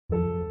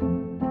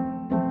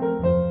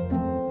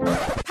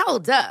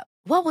Hold up.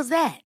 What was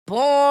that?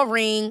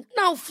 Boring.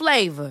 No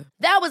flavor.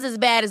 That was as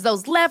bad as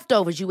those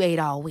leftovers you ate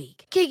all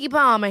week. Keke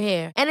Palmer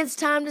here. And it's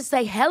time to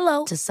say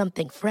hello to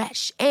something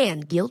fresh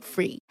and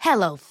guilt-free.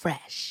 Hello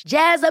Fresh.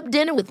 Jazz up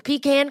dinner with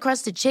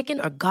pecan-crusted chicken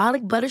or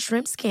garlic butter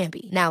shrimp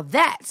scampi. Now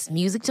that's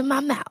music to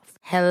my mouth.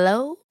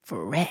 Hello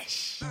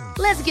Fresh.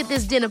 Let's get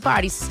this dinner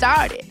party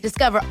started.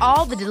 Discover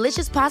all the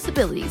delicious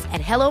possibilities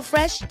at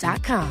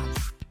hellofresh.com.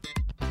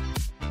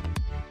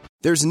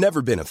 There's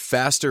never been a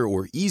faster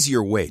or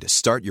easier way to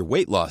start your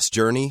weight loss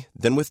journey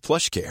than with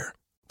PlushCare.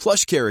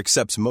 PlushCare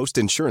accepts most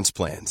insurance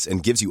plans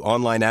and gives you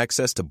online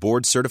access to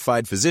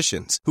board-certified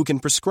physicians who can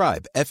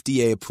prescribe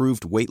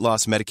FDA-approved weight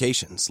loss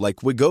medications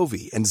like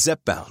Wegovy and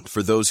Zepbound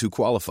for those who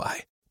qualify.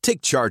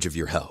 Take charge of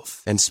your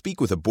health and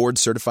speak with a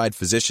board-certified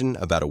physician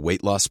about a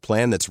weight loss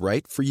plan that's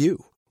right for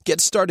you.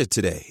 Get started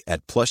today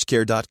at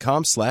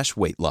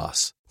plushcare.com/weight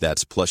loss.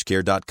 That's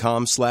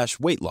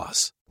plushcare.com/weight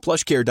loss.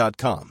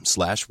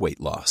 plushcare.com/weight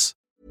loss.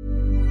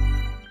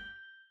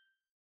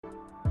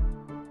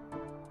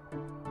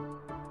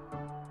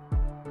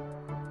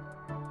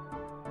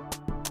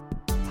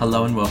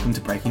 Hello and welcome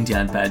to Breaking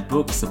Down Bad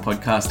Books, a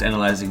podcast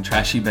analysing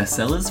trashy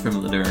bestsellers from a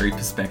literary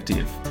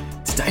perspective.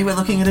 Today we're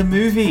looking at a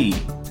movie.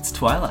 It's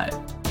Twilight,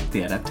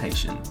 the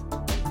adaptation.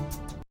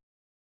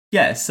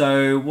 Yeah,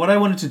 so what I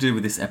wanted to do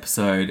with this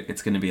episode,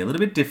 it's going to be a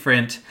little bit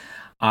different.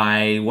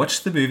 I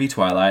watched the movie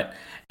Twilight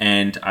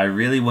and I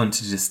really want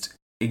to just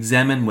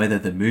examine whether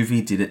the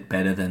movie did it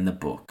better than the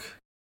book.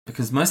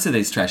 Because most of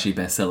these trashy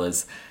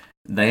bestsellers,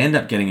 they end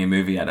up getting a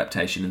movie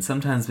adaptation, and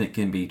sometimes it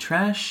can be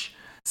trash,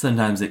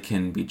 sometimes it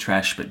can be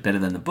trash but better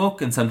than the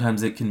book, and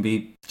sometimes it can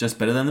be just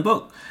better than the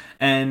book.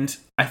 And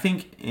I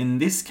think in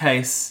this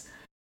case,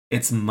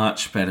 it's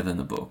much better than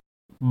the book.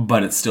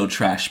 But it's still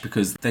trash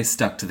because they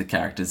stuck to the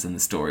characters and the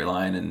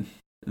storyline and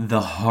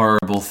the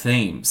horrible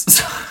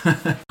themes.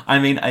 I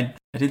mean, I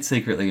did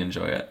secretly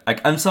enjoy it.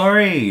 Like, I'm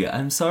sorry.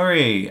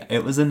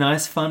 It was a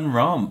nice, fun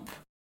romp.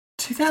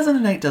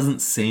 2008 doesn't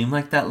seem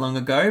like that long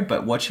ago,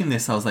 but watching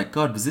this, I was like,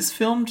 God, was this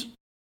filmed,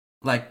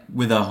 like,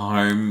 with a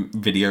home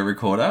video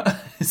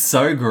recorder? It's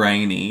so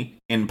grainy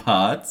in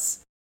parts.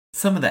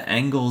 Some of the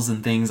angles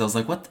and things, I was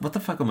like, what the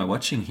fuck am I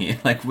watching here?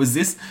 Like, was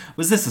this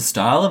a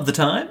style of the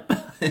time?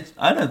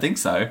 I don't think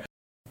so.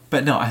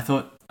 But no, I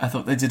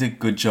thought they did a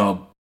good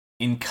job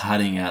in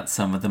cutting out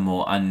some of the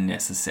more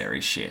unnecessary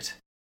shit.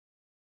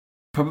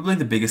 Probably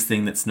the biggest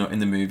thing that's not in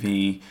the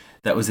movie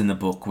that was in the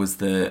book was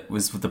the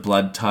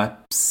blood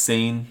type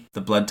scene,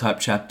 the blood type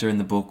chapter in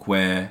the book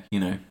where, you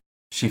know,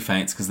 she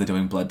faints because they're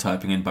doing blood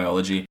typing in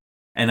biology.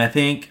 And I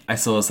think I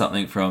saw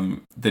something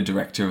from the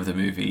director of the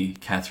movie,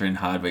 Catherine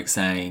Hardwicke,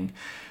 saying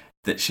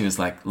that she was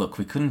like, look,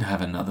 we couldn't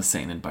have another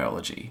scene in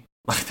biology.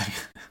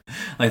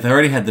 Like they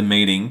already had the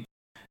meeting,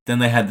 then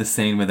they had the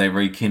scene where they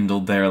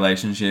rekindled their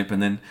relationship,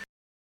 and then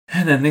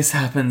this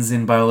happens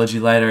in biology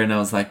later, and I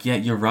was like, yeah,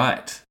 you're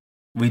right.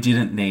 We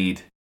didn't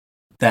need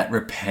that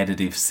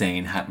repetitive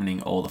scene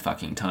happening all the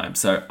fucking time.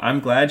 So I'm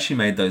glad she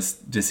made those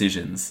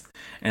decisions.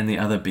 And the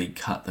other big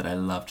cut that I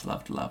loved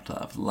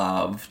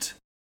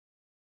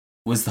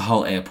was the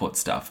whole airport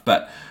stuff.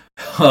 But,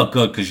 oh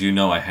God, because you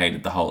know I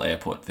hated the whole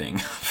airport thing.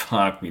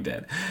 Fuck me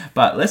dead.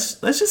 But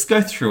let's just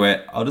go through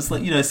it. I'll just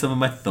let you know some of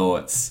my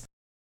thoughts.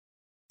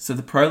 So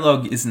the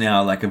prologue is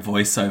now like a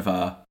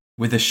voiceover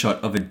with a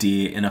shot of a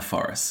deer in a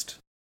forest.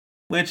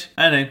 Which,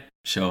 I don't know,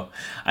 sure.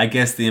 I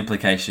guess the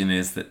implication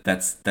is that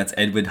that's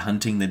Edward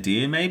hunting the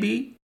deer,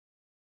 maybe?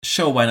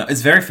 Sure, why not?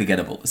 It's very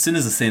forgettable. As soon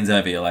as the scene's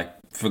over, you're like,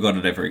 forgot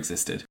it ever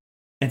existed.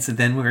 And so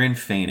then we're in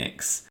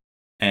Phoenix.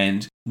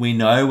 And we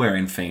know we're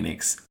in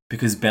Phoenix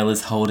because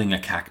Bella's holding a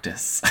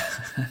cactus.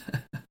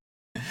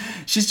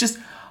 She's just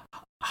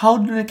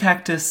holding a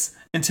cactus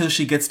until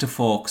she gets to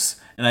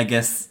Forks. And I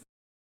guess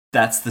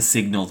that's the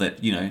signal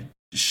that, you know,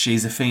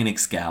 she's a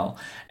Phoenix gal.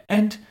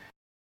 And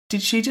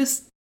did she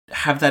just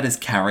have that as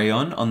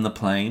carry-on on the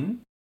plane?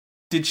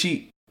 Did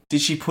she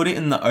put it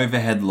in the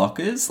overhead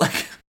lockers?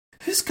 Like,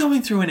 who's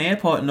going through an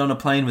airport and on a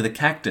plane with a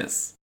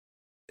cactus?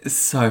 It's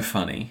so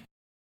funny.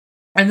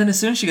 And then as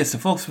soon as she gets to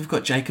Forks, we've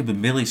got Jacob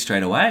and Millie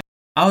straight away.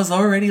 I was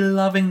already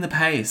loving the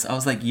pace. I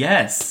was like,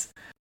 yes,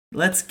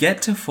 let's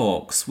get to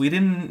Forks. We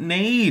didn't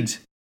need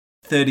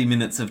 30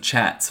 minutes of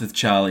chats with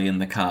Charlie in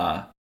the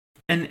car.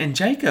 And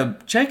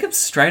Jacob's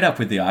straight up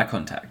with the eye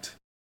contact.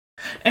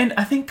 And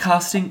I think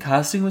casting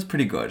was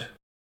pretty good.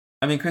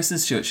 I mean, Kristen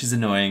Stewart, she's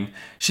annoying.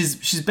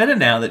 She's better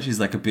now that she's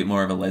like a bit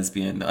more of a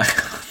lesbian.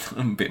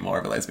 A bit more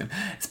of a lesbian.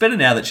 It's better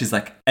now that she's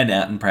like an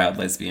out and proud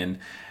lesbian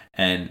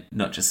and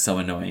not just so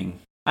annoying.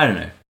 I don't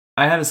know.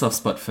 I have a soft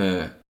spot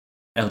for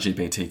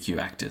LGBTQ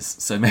actors,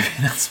 so maybe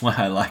that's why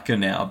I like her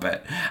now.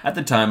 But at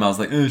the time, I was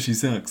like, oh, she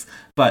sucks.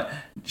 But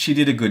she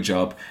did a good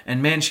job, and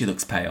man, she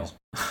looks pale.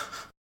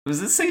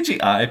 Was it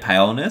CGI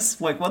paleness?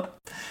 Like, what?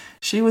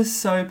 She was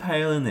so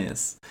pale in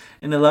this.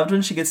 And I loved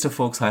when she gets to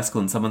Forks High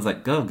School and someone's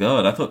like, oh,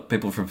 God, I thought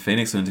people from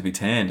Phoenix wanted to be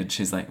tanned. And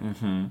she's like,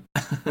 And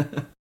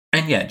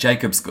yeah,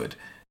 Jacob's good.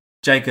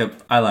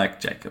 I like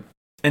Jacob.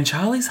 And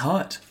Charlie's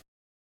hot.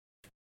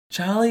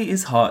 Charlie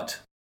is hot.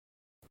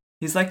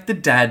 He's like the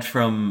dad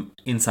from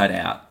Inside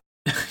Out.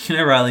 You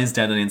know, Riley's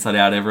dead and Inside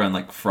Out. Everyone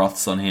like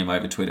froths on him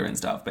over Twitter and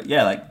stuff. But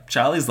yeah, like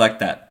Charlie's like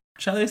that.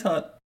 Charlie's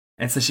hot.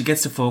 And so she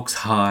gets to Forks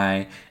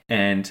High,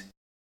 and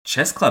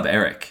Chess Club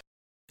Eric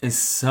is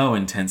so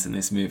intense in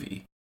this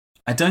movie.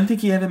 I don't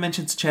think he ever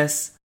mentions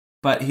chess,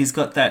 but he's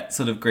got that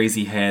sort of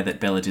greasy hair that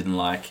Bella didn't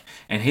like.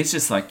 And he's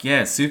just like,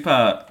 yeah,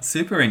 super,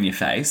 super in your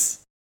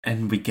face.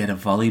 And we get a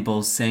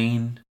volleyball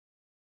scene.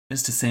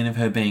 Just a scene of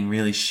her being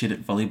really shit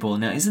at volleyball.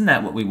 Now, isn't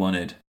that what we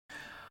wanted?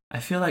 I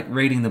feel like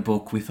reading the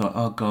book, we thought,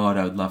 oh God,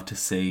 I would love to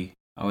see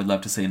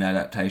an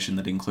adaptation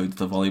that includes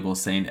the volleyball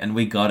scene. And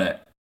we got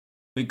it.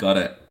 We got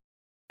it.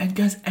 And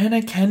guys,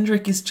 Anna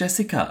Kendrick is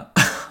Jessica.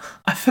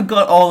 I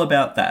forgot all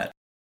about that.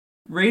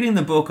 Reading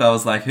the book, I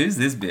was like, who's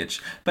this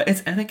bitch? But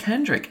it's Anna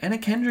Kendrick. Anna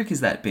Kendrick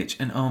is that bitch.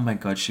 And oh my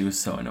God, she was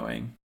so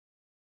annoying.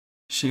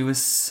 She was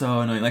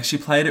so annoying. Like, she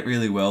played it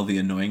really well, the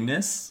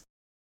annoyingness.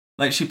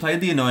 Like, she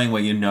played the annoying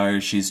where you know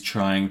she's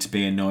trying to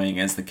be annoying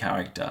as the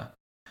character.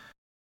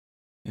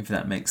 If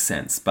that makes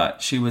sense.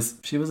 But she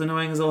was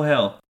annoying as all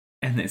hell.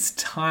 And it's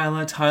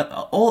Tyler,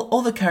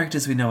 all the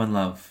characters we know and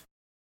love.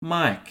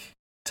 Mike,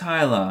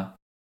 Tyler,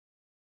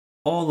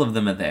 all of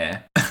them are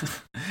there.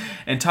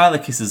 And Tyler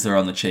kisses her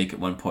on the cheek at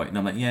one point, and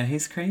I'm like, yeah,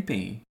 he's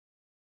creepy.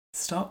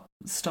 Stop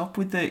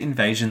with the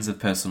invasions of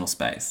personal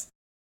space.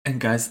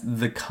 And guys,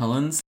 the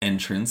Cullens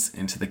entrance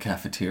into the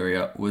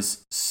cafeteria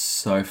was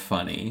so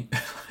funny.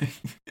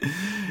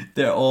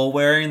 They're all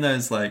wearing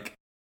those like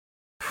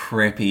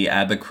preppy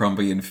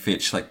Abercrombie and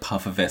Fitch like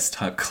puffer vest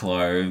type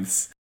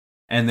clothes.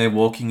 And they're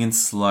walking in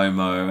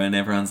slow-mo, and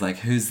everyone's like,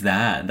 who's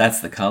that? That's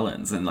the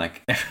Cullens. And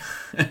like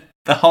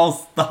the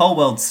whole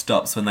world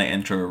stops when they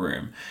enter a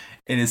room.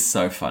 It is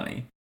so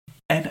funny.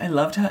 And I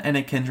loved how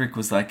Anna Kendrick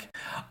was like,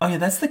 oh yeah,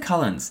 that's the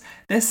Cullens.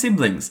 They're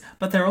siblings,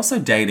 but they're also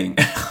dating.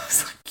 And I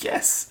was like,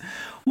 yes.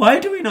 Why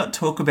do we not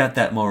talk about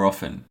that more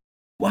often?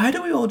 Why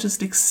do we all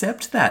just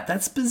accept that?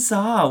 That's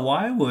bizarre.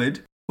 Why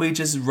would we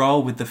just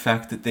roll with the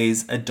fact that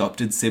these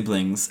adopted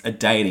siblings are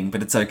dating,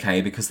 but it's okay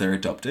because they're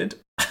adopted?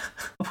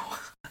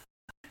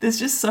 There's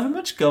just so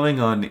much going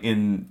on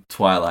in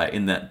Twilight,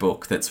 in that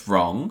book, that's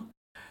wrong,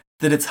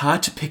 that it's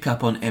hard to pick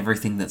up on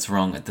everything that's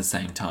wrong at the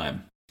same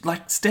time.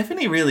 Like,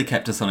 Stephanie really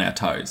kept us on our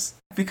toes.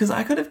 Because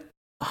I could have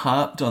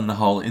harped on the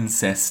whole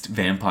incest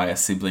vampire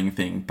sibling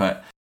thing,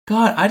 but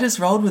God, I just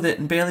rolled with it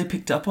and barely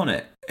picked up on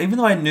it. Even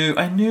though I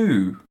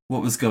knew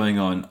what was going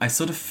on, I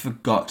sort of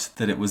forgot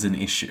that it was an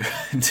issue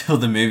until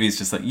the movie's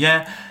just like,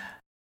 yeah,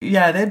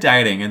 they're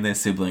dating and they're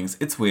siblings.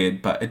 It's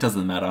weird, but it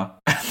doesn't matter.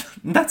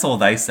 That's all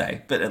they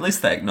say, but at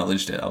least they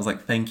acknowledged it. I was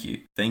like, thank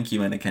you,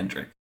 Anna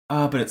Kendrick.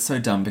 But it's so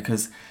dumb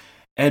because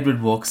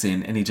Edward walks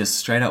in and he just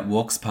straight up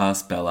walks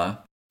past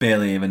Bella,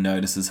 barely even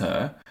notices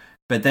her.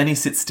 But then he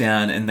sits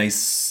down and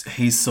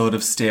he's sort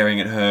of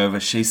staring at her,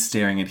 but she's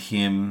staring at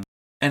him.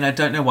 And I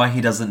don't know why he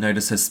doesn't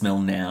notice her smell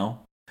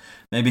now.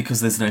 Maybe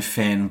because there's no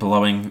fan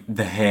blowing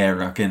the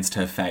hair against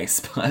her face.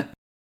 But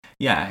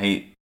yeah,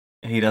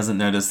 he doesn't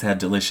notice how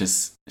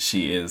delicious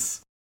she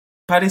is.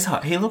 But he's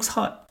hot. He looks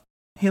hot.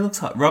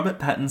 Robert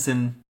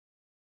Pattinson,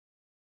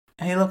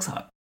 he looks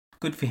hot.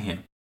 Good for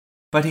him.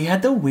 But he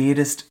had the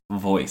weirdest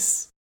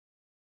voice.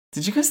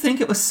 Did you guys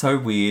think it was so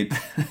weird?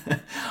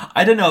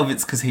 I don't know if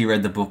it's because he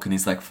read the book and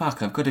he's like,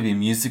 fuck, I've got to be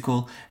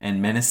musical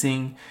and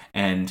menacing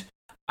and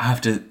I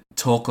have to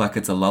talk like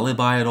it's a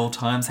lullaby at all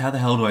times. How the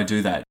hell do I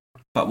do that?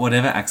 But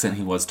whatever accent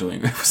he was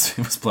doing, it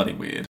was bloody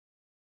weird.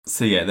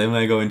 So yeah, then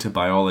they go into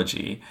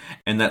biology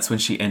and that's when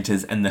she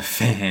enters and the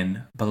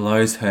fan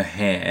blows her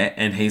hair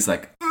and he's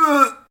like,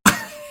 ugh!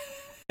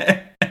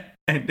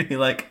 And he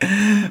like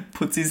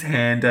puts his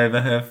hand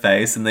over her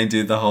face and they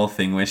do the whole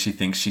thing where she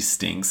thinks she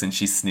stinks and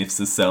she sniffs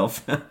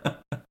herself.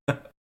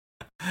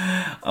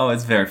 Oh,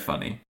 it's very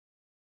funny.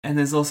 And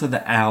there's also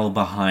the owl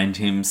behind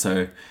him,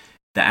 so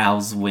the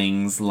owl's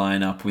wings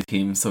line up with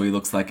him so he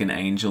looks like an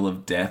angel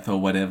of death or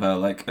whatever.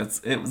 Like,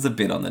 it was a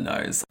bit on the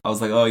nose. I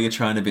was like, oh, you're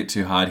trying a bit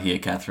too hard here,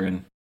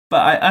 Catherine.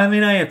 But I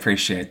mean, I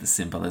appreciate the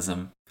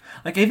symbolism.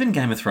 Like, even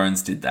Game of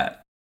Thrones did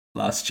that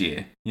last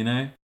year, you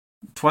know?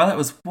 Twilight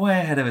was way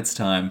ahead of its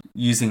time,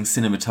 using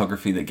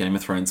cinematography that Game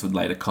of Thrones would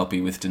later copy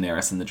with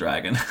Daenerys and the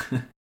dragon.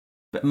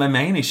 But my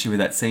main issue with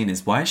that scene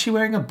is, why is she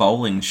wearing a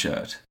bowling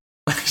shirt?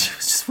 Like, she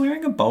was just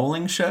wearing a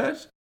bowling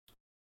shirt?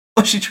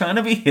 Was she trying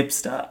to be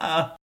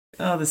hipster?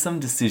 There's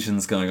some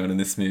decisions going on in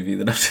this movie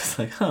that I'm just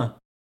like,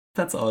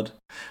 that's odd.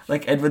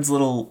 Like Edward's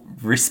little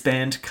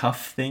wristband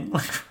cuff thing.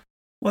 Like,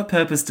 what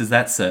purpose does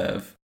that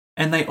serve?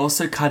 And they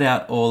also cut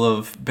out all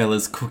of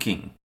Bella's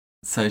cooking.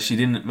 So she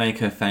didn't make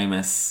her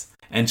famous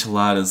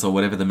enchiladas or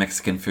whatever the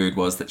Mexican food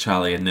was that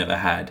Charlie had never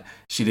had.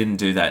 She didn't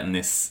do that in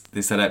this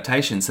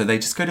adaptation. So they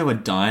just go to a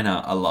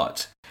diner a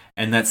lot.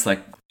 And that's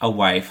like a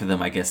way for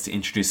them, I guess, to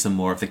introduce some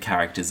more of the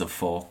characters of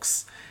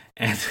Forks.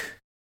 And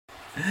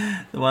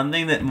the one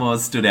thing that more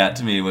stood out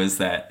to me was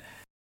that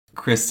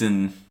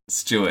Kristen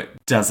Stewart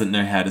doesn't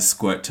know how to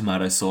squirt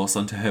tomato sauce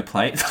onto her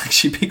plate. Like,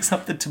 she picks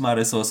up the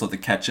tomato sauce or the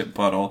ketchup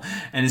bottle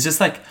and is just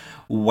like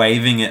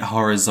waving it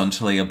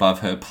horizontally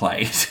above her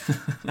plate.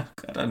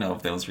 I don't know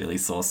if there was really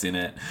sauce in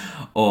it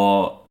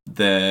or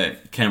the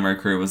camera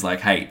crew was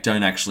like, hey,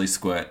 don't actually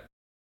squirt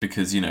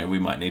because, you know, we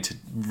might need to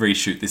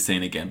reshoot this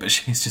scene again. But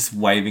she's just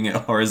waving it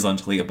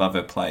horizontally above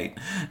her plate.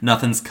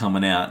 Nothing's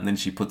coming out. And then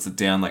she puts it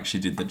down like she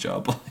did the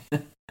job.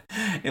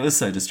 It was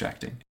so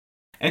distracting.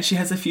 And she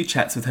has a few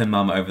chats with her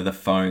mum over the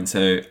phone.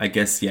 So I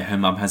guess, yeah, her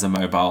mum has a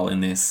mobile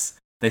in this.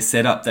 They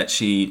set up that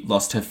she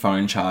lost her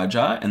phone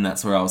charger, and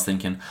that's where I was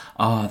thinking,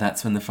 oh,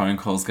 that's when the phone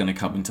call's going to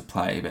come into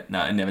play. But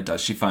no, it never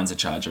does. She finds a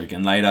charger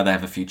again later. They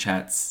have a few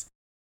chats,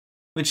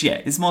 which,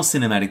 yeah, is more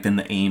cinematic than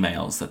the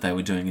emails that they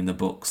were doing in the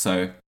book.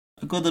 So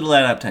a good little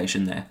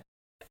adaptation there.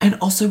 And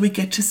also we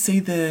get to see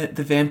the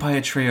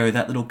vampire trio,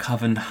 that little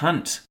coven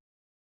hunt.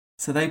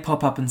 So they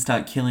pop up and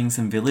start killing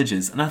some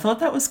villagers. And I thought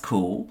that was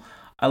cool.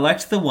 I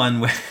liked the one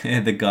where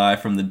the guy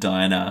from the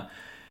diner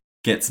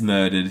gets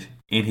murdered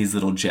in his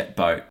little jet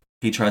boat.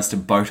 He tries to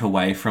boat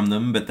away from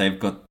them, but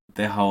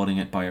they're holding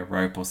it by a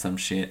rope or some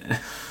shit.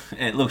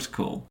 It looked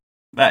cool.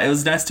 But it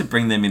was nice to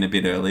bring them in a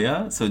bit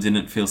earlier, so it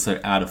didn't feel so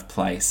out of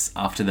place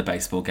after the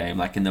baseball game.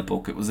 Like in the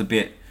book, it was a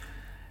bit...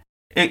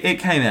 It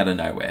came out of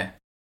nowhere.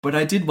 But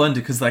I did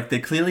wonder, because like they're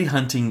clearly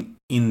hunting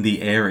in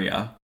the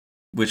area,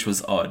 which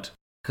was odd.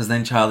 Because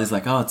then Charlie's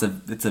like, oh,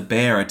 it's a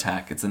bear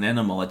attack, it's an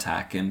animal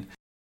attack. And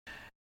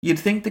you'd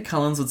think the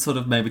Cullens would sort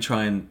of maybe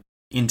try and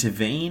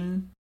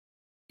intervene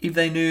if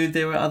they knew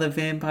there were other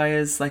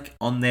vampires, like,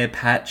 on their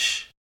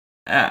patch.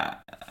 I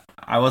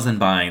wasn't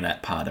buying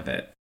that part of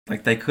it.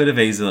 Like, they could have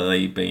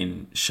easily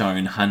been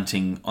shown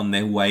hunting on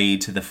their way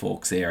to the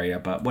Forks area,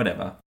 but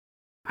whatever.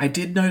 I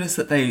did notice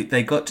that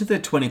they got to the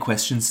 20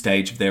 question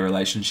stage of their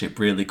relationship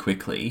really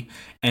quickly,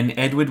 and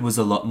Edward was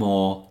a lot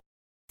more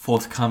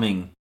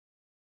forthcoming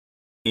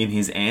in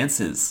his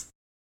answers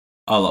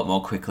a lot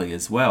more quickly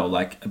as well.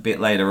 Like, a bit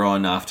later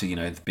on, after, you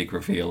know, the big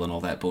reveal and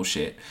all that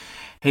bullshit,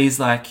 he's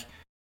like,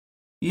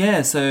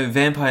 yeah, so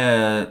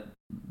vampire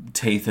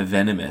teeth are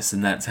venomous,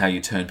 and that's how you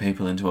turn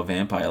people into a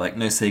vampire. Like,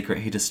 no secret,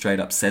 he just straight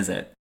up says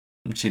it.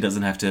 She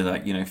doesn't have to,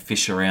 like, you know,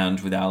 fish around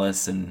with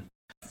Alice, and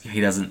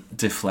he doesn't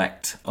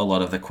deflect a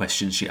lot of the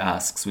questions she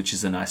asks, which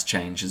is a nice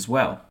change as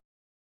well.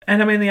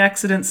 And, I mean, the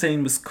accident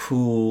scene was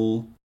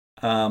cool.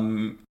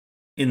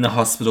 In the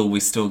hospital, we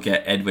still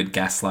get Edward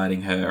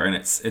gaslighting her, and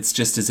it's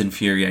just as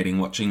infuriating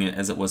watching it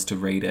as it was to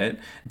read it.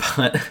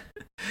 But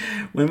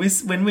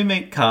when we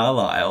meet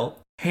Carlisle,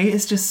 he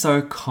is just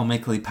so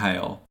comically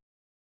pale.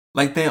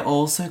 Like, they're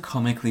all so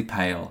comically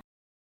pale.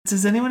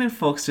 Does anyone in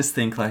Forks just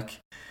think, like,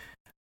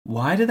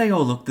 why do they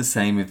all look the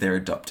same if they're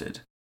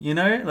adopted? You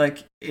know,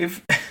 like,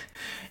 if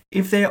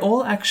they're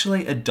all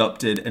actually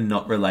adopted and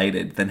not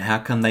related, then how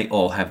come they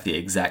all have the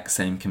exact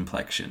same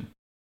complexion?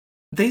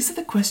 These are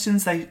the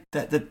questions that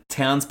the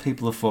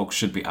townspeople of Forks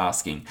should be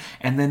asking,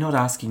 and they're not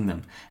asking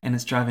them, and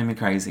it's driving me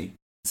crazy.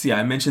 So yeah,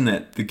 I mentioned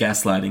that the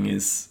gaslighting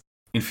is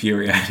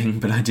infuriating,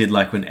 but I did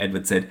like when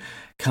Edward said,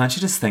 can't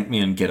you just thank me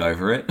and get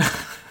over it?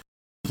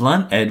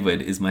 Blunt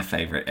Edward is my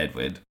favourite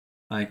Edward.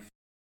 Like,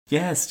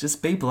 yes,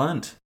 just be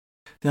blunt.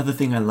 The other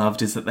thing I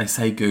loved is that they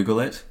say Google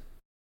it,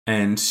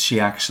 and she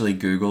actually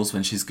Googles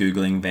when she's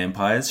Googling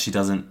vampires. She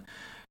doesn't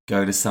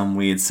go to some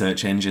weird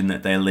search engine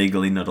that they're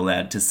legally not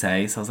allowed to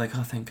say. So I was like,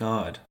 oh, thank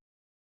God.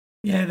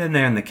 Yeah, then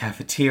they're in the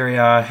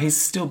cafeteria. He's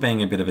still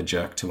being a bit of a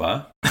jerk to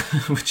her,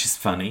 which is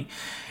funny.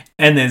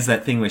 And there's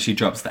that thing where she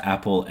drops the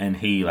apple and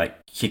he,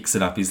 like, kicks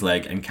it up his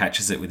leg and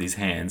catches it with his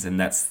hands. And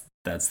that's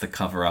the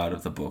cover art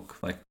of the book.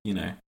 Like, you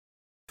know,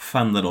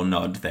 fun little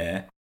nod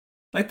there.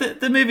 Like,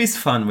 the movie's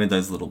fun with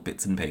those little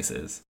bits and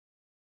pieces.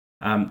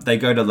 They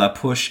go to La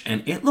Push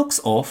and it looks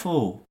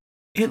awful.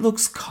 It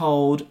looks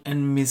cold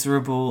and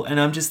miserable. And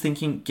I'm just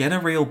thinking, get a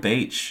real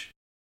beach.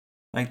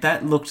 Like,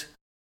 that looked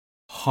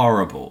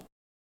horrible.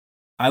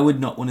 I would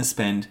not want to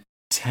spend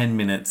 10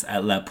 minutes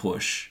at La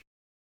Push.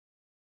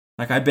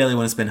 Like, I barely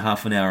want to spend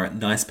half an hour at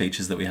nice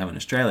beaches that we have in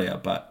Australia,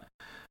 but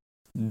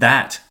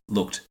that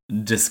looked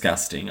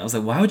disgusting. I was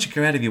like, why would you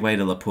go out of your way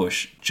to La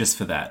Push just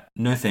for that?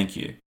 No, thank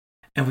you.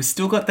 And we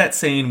still got that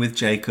scene with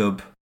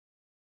Jacob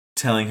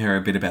telling her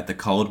a bit about the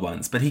cold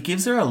ones, but he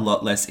gives her a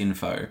lot less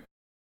info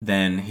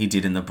than he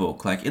did in the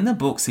book. Like, in the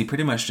books, he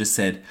pretty much just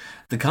said,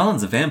 the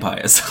Cullens are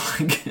vampires.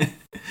 Like,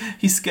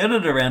 he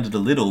skirted around it a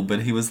little,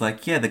 but he was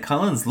like, yeah, the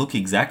Cullens look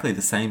exactly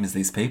the same as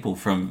these people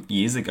from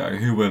years ago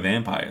who were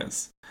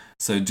vampires.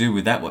 So do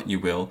with that what you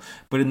will.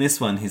 But in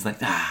this one, he's like,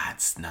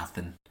 it's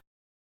nothing.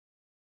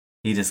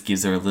 He just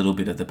gives her a little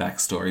bit of the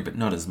backstory, but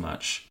not as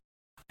much.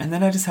 And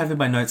then I just have in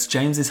my notes,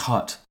 James is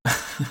hot.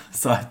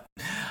 So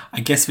I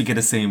guess we get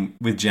a scene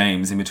with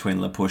James in between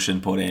La Push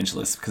and Port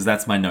Angeles, because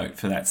that's my note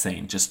for that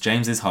scene. Just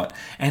James is hot.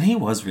 And he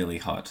was really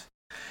hot.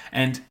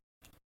 And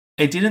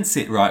it didn't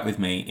sit right with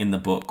me in the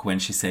book when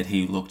she said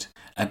he looked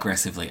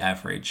aggressively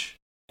average.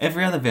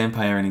 Every other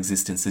vampire in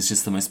existence is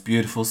just the most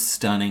beautiful,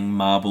 stunning,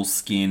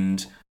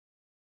 marble-skinned,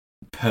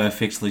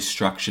 perfectly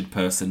structured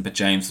person, but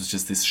James was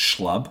just this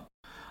schlub.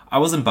 I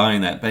wasn't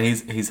buying that, but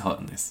he's hot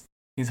in this.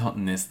 He's hot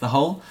in this. The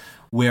whole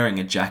wearing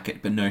a jacket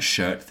but no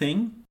shirt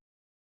thing,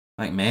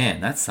 like, man,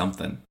 that's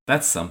something.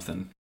 That's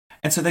something.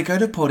 And so they go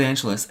to Port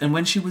Angeles, and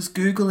when she was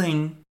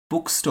Googling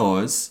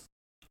bookstores,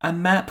 a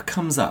map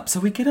comes up. So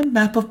we get a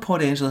map of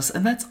Port Angeles,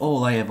 and that's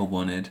all I ever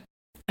wanted.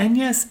 And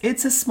yes,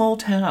 it's a small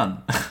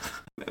town.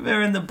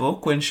 Remember in the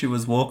book when she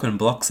was walking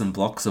blocks and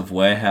blocks of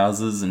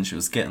warehouses and she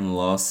was getting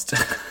lost?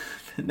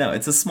 No,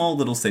 it's a small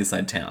little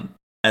seaside town,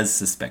 as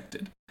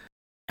suspected.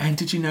 And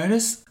did you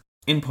notice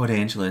in Port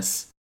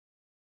Angeles,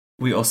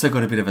 we also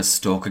got a bit of a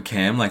stalker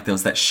cam? Like there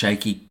was that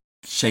shaky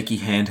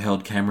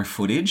handheld camera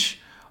footage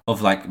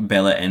of like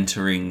Bella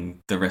entering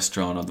the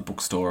restaurant or the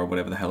bookstore or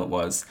whatever the hell it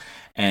was.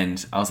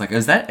 And I was like,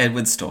 is that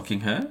Edward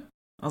stalking her?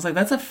 I was like,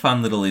 that's a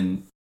fun little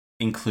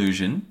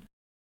inclusion.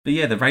 But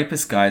yeah, the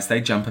rapist guys,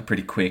 they jump her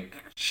pretty quick.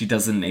 She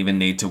doesn't even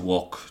need to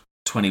walk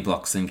 20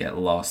 blocks and get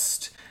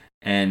lost.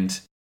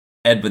 And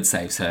Edward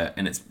saves her,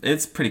 and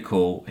it's pretty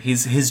cool.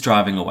 His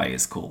driving away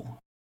is cool.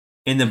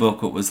 In the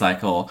book, it was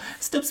like, oh,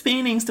 stop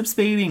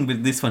speeding.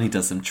 But this one, he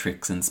does some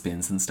tricks and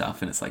spins and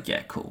stuff, and it's like,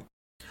 yeah, cool.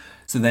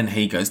 So then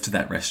he goes to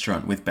that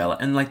restaurant with Bella,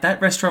 and like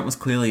that restaurant was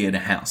clearly in a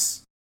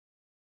house.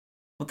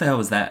 What the hell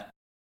was that?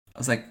 I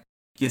was like,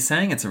 you're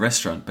saying it's a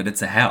restaurant, but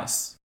it's a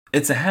house.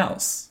 It's a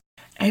house.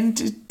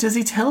 And does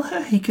he tell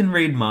her he can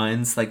read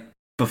minds, like,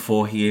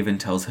 before he even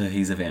tells her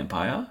he's a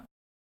vampire?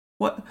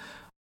 What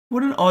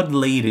an odd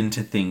lead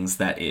into things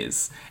that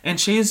is. And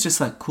she is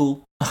just like,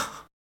 cool.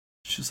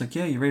 She was like,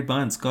 yeah, you read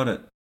minds, got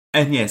it.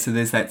 And yeah, so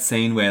there's that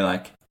scene where,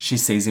 like, she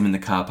sees him in the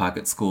car park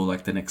at school,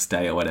 like, the next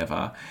day or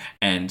whatever,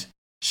 and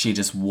she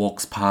just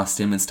walks past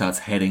him and starts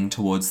heading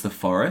towards the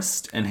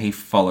forest, and he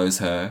follows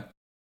her,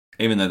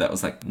 even though that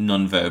was, like,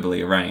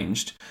 non-verbally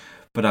arranged.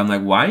 But I'm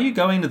like, why are you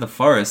going to the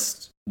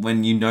forest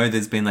when you know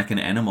there's been, like, an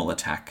animal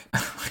attack?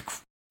 Like,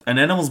 an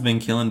animal's been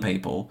killing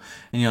people,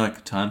 and you're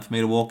like, time for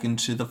me to walk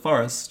into the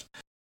forest.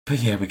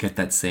 But yeah, we get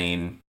that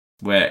scene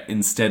where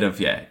instead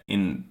of,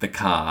 in the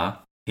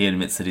car, he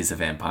admits that he's a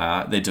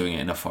vampire, they're doing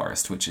it in a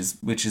forest, which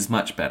is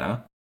much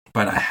better.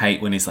 But I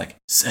hate when he's like,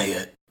 say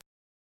it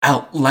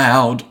out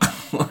loud.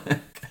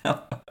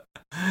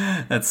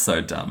 That's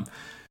so dumb.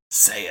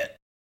 Say it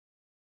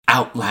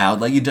out loud.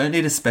 Like, you don't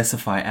need to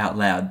specify out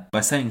loud.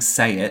 By saying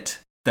say it,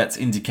 that's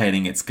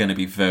indicating it's going to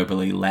be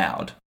verbally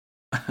loud.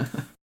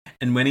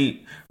 And when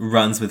he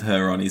runs with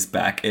her on his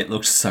back, it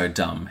looks so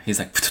dumb. He's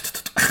like,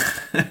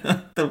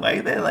 the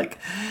way they're like,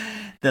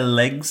 the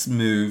legs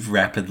move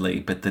rapidly,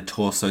 but the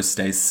torso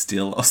stays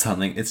still or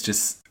something. It's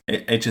just,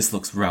 it just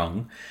looks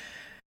wrong.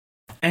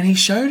 And he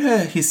showed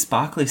her his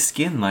sparkly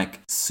skin, like,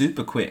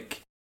 super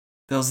quick.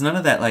 There was none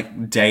of that,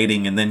 like,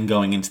 dating and then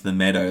going into the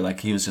meadow. Like,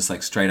 he was just,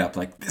 like, straight up,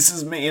 like, this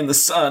is me in the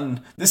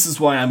sun. This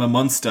is why I'm a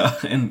monster.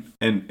 And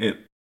it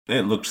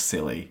looked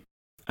silly.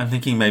 I'm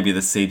thinking maybe the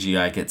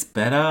CGI gets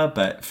better,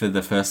 but for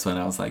the first one,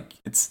 I was like,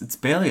 it's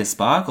barely a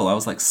sparkle. I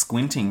was, like,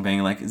 squinting,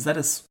 being like, is that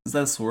a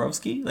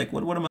Swarovski? Like,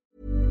 what am I?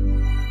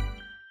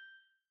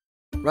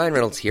 Ryan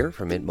Reynolds here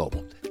from Mint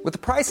Mobile. With the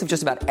price of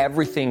just about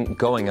everything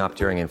going up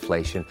during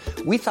inflation,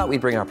 we thought we'd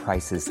bring our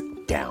prices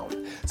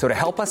down. So to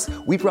help us,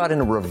 we brought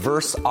in a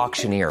reverse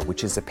auctioneer,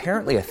 which is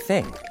apparently a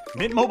thing.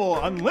 Mint Mobile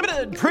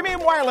Unlimited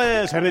Premium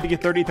Wireless. How to get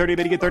 30, 30,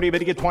 bit to get 30, bit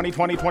to get 20,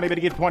 20, 20, bit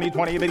to get 20,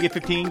 20, bit to get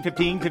 15,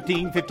 15,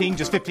 15, 15,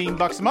 just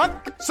 $15 a month?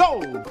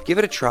 Sold! Give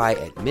it a try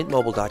at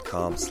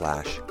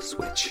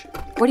mintmobile.com/switch.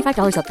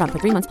 $45 up front for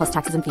 3 months plus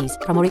taxes and fees.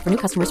 Promo rate for new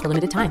customers for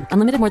limited time.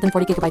 Unlimited more than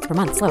 40 gigabytes per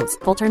month. Slows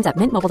full terms at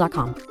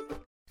mintmobile.com.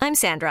 I'm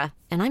Sandra,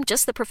 and I'm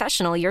just the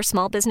professional your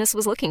small business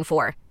was looking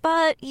for.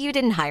 But you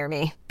didn't hire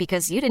me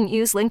because you didn't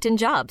use LinkedIn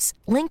Jobs.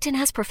 LinkedIn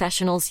has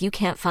professionals you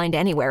can't find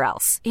anywhere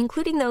else,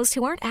 including those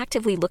who aren't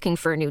actively looking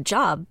for a new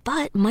job,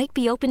 but might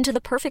be open to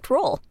the perfect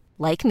role,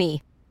 like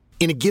me.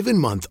 In a given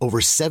month, over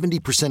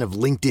 70% of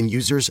LinkedIn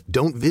users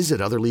don't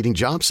visit other leading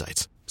job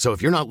sites. So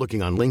if you're not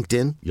looking on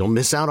LinkedIn, you'll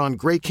miss out on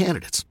great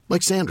candidates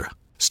like Sandra.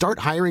 Start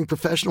hiring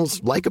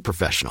professionals like a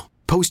professional.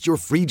 Post your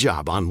free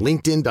job on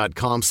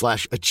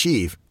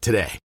linkedin.com/achieve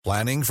today.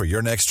 Planning for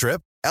your next trip?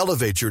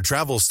 Elevate your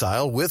travel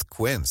style with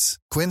Quince.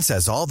 Quince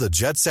has all the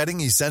jet-setting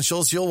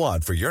essentials you'll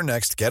want for your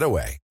next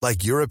getaway,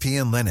 like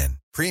European linen,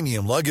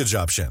 premium luggage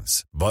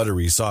options,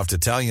 buttery soft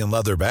Italian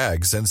leather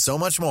bags, and so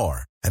much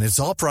more. And it's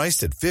all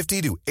priced at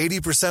 50 to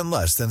 80%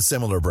 less than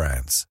similar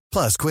brands.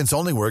 Plus, Quince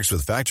only works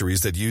with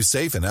factories that use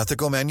safe and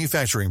ethical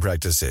manufacturing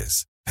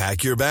practices.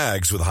 Pack your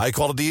bags with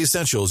high-quality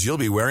essentials you'll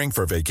be wearing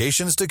for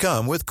vacations to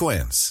come with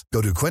Quince.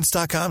 Go to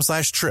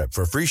quince.com/trip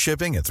for free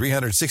shipping and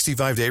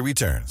 365-day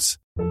returns.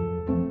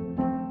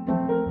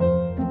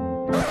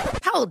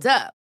 Hold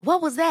up. What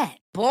was that?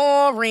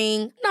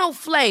 Boring. No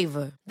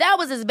flavor. That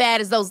was as bad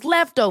as those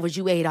leftovers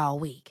you ate all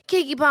week.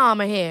 Keke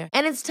Palmer here,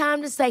 and it's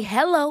time to say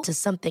hello to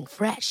something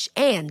fresh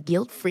and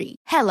guilt-free.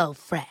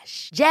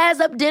 HelloFresh. Jazz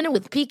up dinner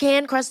with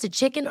pecan-crusted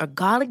chicken or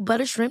garlic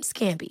butter shrimp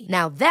scampi.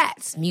 Now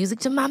that's music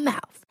to my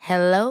mouth.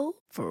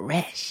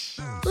 HelloFresh.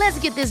 Let's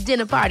get this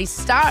dinner party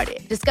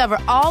started. Discover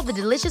all the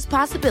delicious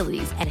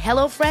possibilities at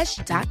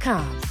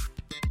HelloFresh.com.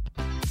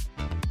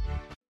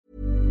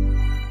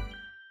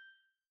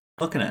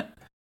 Looking at.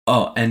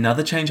 Oh,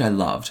 another change I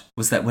loved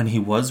was that when he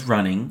was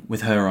running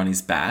with her on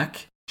his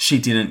back, she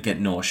didn't get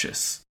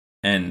nauseous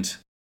and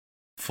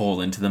fall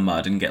into the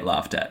mud and get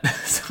laughed at.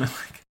 So,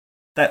 like,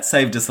 that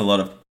saved us a lot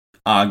of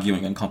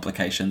arguing on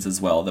complications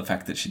as well, the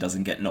fact that she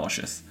doesn't get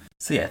nauseous.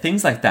 So yeah,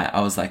 things like that.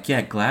 I was like,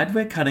 yeah, glad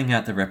we're cutting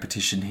out the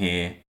repetition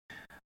here.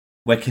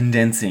 We're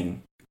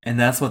condensing. And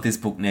that's what this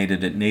book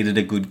needed. It needed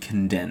a good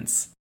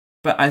condense.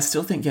 But I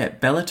still think, yeah,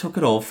 Bella took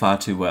it all far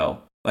too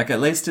well. Like,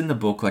 at least in the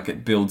book, like,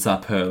 it builds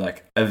up her,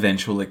 like,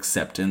 eventual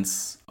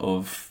acceptance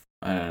of,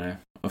 I don't know,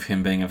 of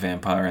him being a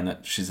vampire and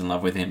that she's in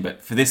love with him.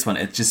 But for this one,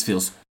 it just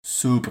feels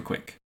super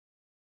quick.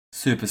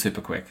 Super,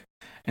 super quick.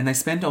 And they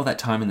spend all that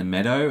time in the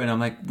meadow, and I'm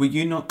like, were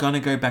you not going to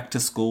go back to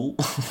school?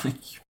 Like,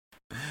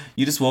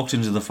 you just walked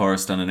into the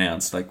forest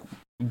unannounced. Like,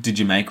 did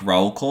you make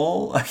roll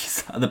call? Like,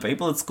 are the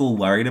people at school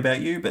worried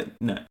about you? But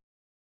no.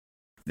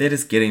 They're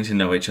just getting to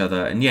know each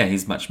other. And yeah,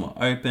 he's much more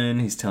open.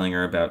 He's telling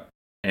her about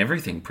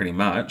everything, pretty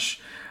much.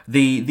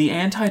 The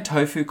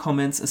anti-tofu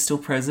comments are still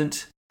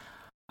present.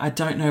 I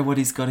don't know what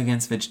he's got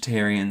against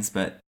vegetarians,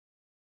 but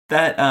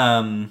that,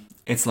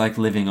 it's like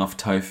living off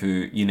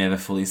tofu, you're never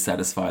fully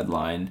satisfied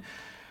line.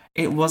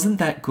 It wasn't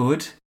that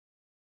good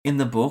in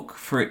the book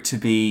for it to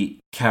be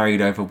carried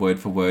over word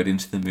for word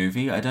into the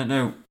movie. I don't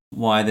know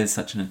why there's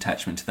such an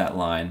attachment to that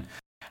line.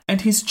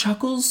 And his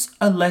chuckles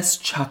are less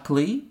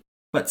chuckly,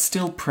 but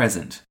still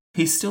present.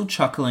 He's still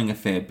chuckling a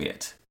fair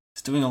bit.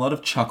 He's doing a lot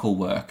of chuckle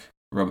work,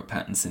 Robert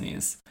Pattinson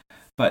is.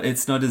 But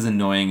it's not as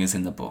annoying as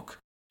in the book.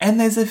 And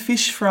there's a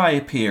fish fry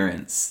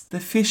appearance. The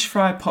fish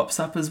fry pops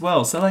up as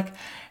well. So, like,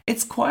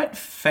 it's quite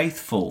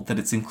faithful that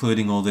it's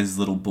including all these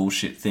little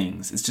bullshit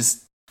things. It's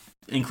just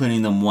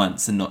including them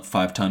once and not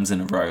 5 times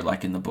in a row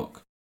like in the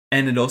book.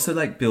 And it also,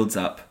 like, builds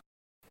up.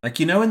 Like,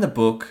 you know in the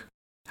book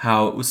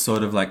how it was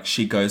sort of like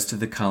she goes to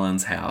the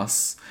Cullens'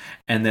 house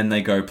and then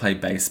they go play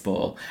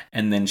baseball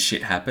and then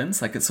shit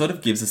happens. Like, it sort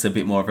of gives us a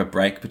bit more of a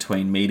break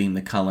between meeting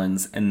the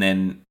Cullens and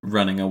then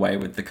running away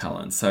with the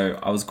Cullens. So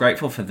I was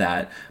grateful for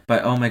that.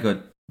 But oh my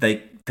God,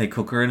 they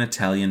cook her an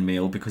Italian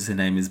meal because her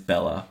name is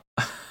Bella.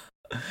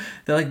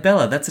 They're like,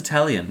 Bella, that's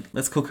Italian.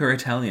 Let's cook her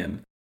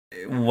Italian.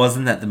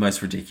 Wasn't that the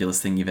most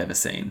ridiculous thing you've ever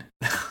seen?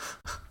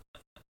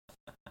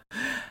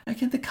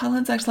 Again, the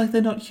Cullens act like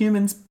they're not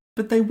humans,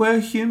 but they were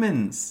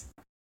humans.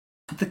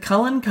 The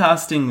Cullen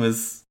casting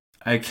was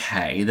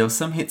okay. There were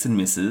some hits and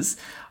misses.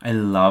 I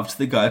loved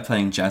the guy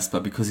playing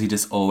Jasper because he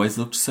just always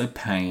looked so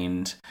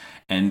pained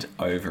and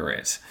over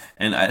it.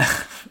 And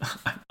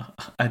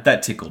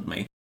that tickled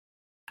me.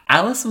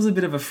 Alice was a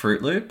bit of a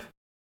Fruit Loop.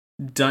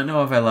 Don't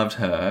know if I loved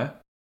her.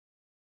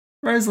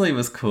 Rosalie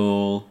was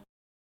cool.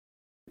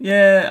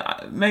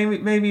 Yeah,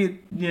 maybe,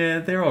 yeah,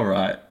 they're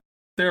alright.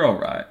 They're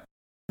alright.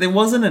 There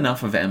wasn't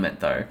enough of Emmett,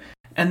 though.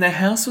 And their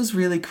house was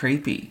really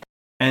creepy.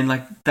 And,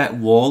 like, that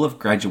wall of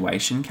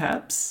graduation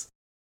caps.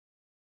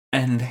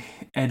 And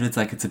Edward's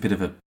like, it's a bit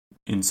of an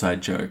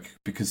inside joke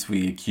because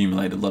we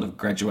accumulate a lot of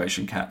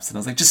graduation caps. And I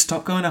was like, just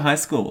stop going to high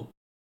school.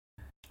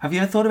 Have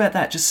you ever thought about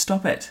that? Just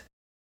stop it.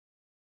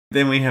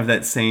 Then we have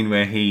that scene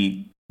where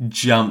he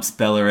jumps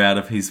Bella out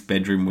of his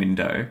bedroom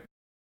window.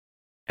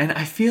 And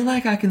I feel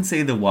like I can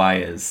see the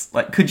wires.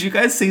 Like, could you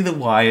guys see the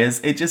wires?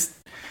 It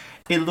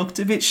looked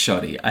a bit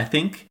shoddy. I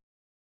think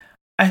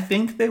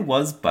there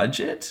was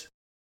budget,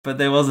 but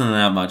there wasn't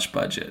that much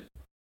budget.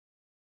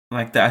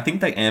 Like, I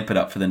think they amp it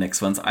up for the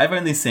next ones. I've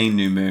only seen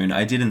New Moon.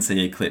 I didn't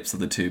see a clips of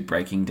the 2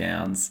 Breaking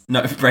Dawns.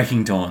 Oh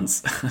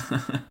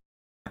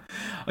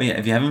yeah,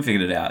 if you haven't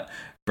figured it out,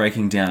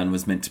 Breaking Down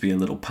was meant to be a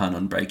little pun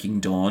on Breaking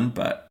Dawn,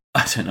 but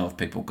I don't know if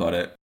people got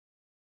it.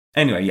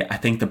 Anyway, yeah, I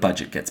think the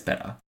budget gets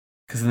better.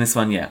 Because in this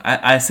one, yeah,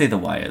 I see the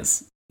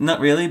wires. Not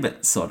really,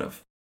 but sort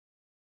of.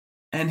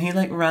 And he,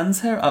 like,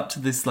 runs her up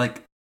to this,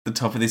 like, the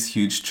top of this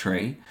huge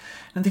tree.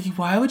 And I'm thinking,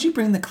 why would you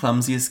bring the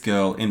clumsiest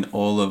girl in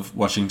all of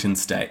Washington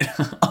State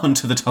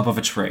onto the top of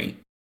a tree?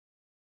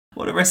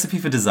 What a recipe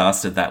for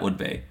disaster that would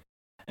be.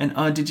 And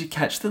oh, did you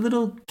catch the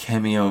little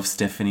cameo of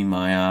Stephenie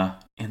Meyer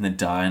in the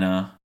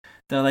diner?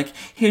 They're like,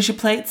 here's your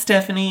plate,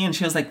 Stephanie. And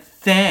she was like,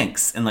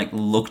 thanks. And, like,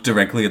 looked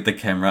directly at the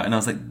camera. And I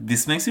was like,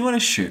 this makes me want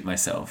to shoot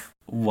myself.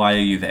 Why are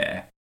you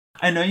there?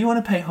 I know you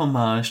want to pay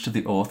homage to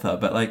the author,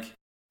 but, like,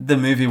 the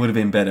movie would have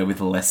been better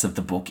with less of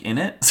the book in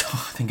it. So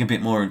I think a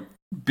bit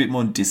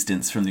more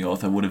distance from the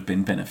author would have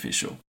been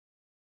beneficial.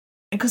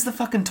 And because the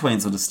fucking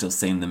tweens would have still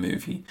seen the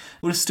movie.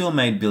 It would have still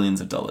made billions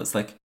of dollars.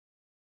 Like,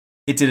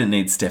 it didn't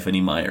need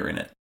Stephenie Meyer in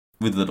it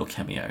with a little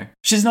cameo.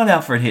 She's not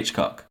Alfred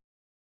Hitchcock.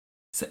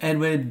 So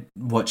Edward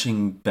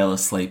watching Bella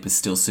sleep is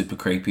still super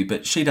creepy,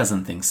 but she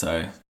doesn't think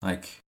so.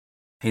 Like,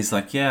 he's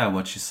like, yeah, I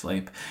watch you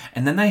sleep.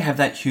 And then they have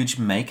that huge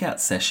makeout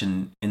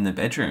session in the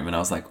bedroom. And I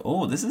was like,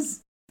 oh, this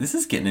is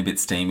getting a bit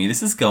steamy.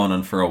 This is going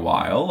on for a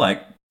while.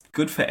 Like,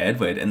 good for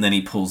Edward. And then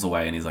he pulls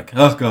away and he's like,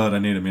 oh God, I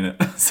need a minute.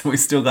 So we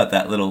still got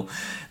that little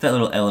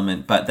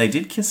element. But they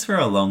did kiss for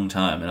a long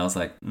time. And I was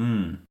like,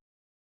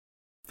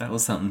 that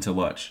was something to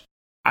watch.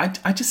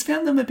 I just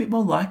found them a bit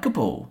more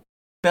likable.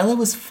 Bella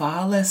was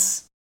far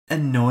less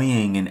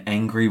annoying and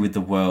angry with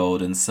the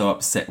world and so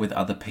upset with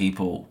other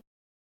people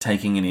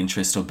taking an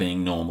interest or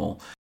being normal.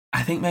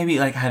 I think maybe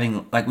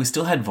we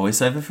still had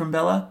voiceover from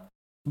Bella,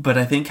 but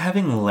I think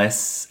having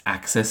less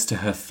access to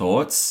her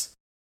thoughts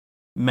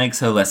makes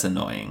her less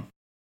annoying.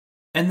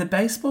 And the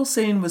baseball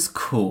scene was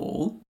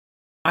cool,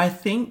 I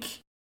think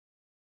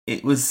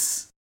it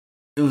was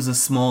a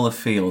smaller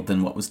field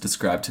than what was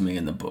described to me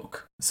in the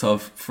book. So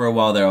for a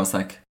while there, I was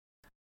like,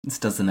 this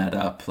doesn't add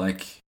up.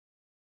 Like,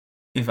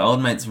 if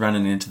old mate's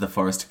running into the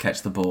forest to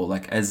catch the ball,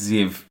 like, as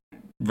if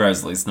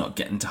Rosalie's not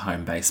getting to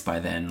home base by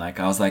then. Like,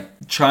 I was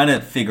like trying to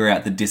figure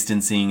out the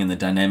distancing and the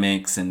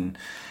dynamics, and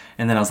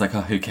then I was like,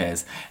 oh, who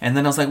cares? And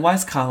then I was like, why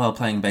is Carlisle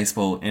playing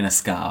baseball in a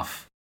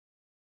scarf?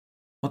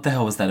 What the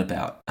hell was that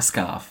about? A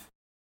scarf?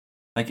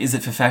 Like, is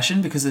it for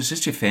fashion? Because it's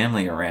just your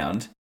family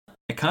around.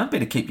 It can't be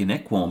to keep your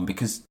neck warm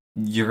because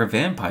you're a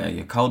vampire,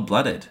 you're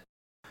cold-blooded.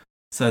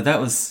 So that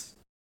was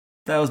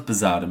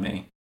bizarre to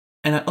me.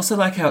 And I also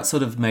like how it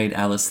sort of made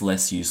Alice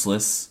less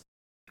useless,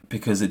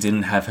 because it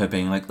didn't have her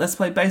being like, let's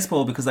play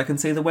baseball because I can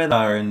see the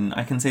weather and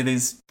I can see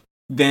these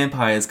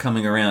vampires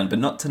coming around, but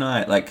not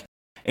tonight. Like,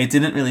 it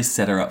didn't really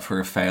set her up for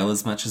a fail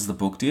as much as the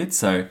book did,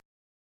 so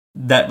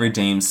that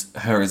redeems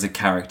her as a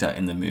character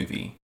in the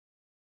movie.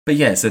 But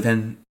yeah, so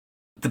then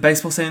the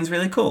baseball scene's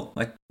really cool.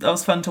 Like, that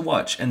was fun to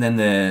watch. And then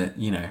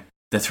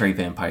the three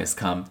vampires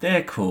come.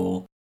 They're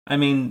cool. I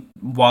mean,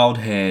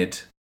 wild-haired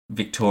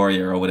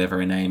Victoria, or whatever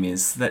her name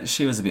is, that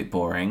she was a bit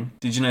boring.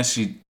 Did you know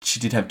she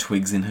did have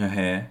twigs in her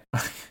hair?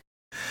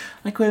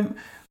 Like, we're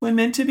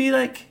meant to be,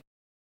 like,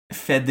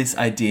 fed this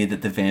idea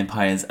that the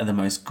vampires are the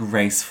most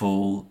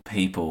graceful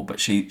people, but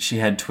she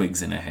had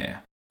twigs in her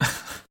hair.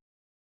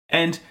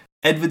 And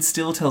Edward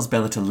still tells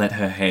Bella to let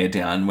her hair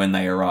down when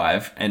they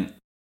arrive, and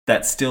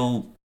that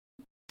still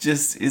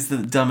just is the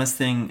dumbest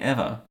thing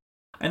ever.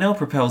 I know it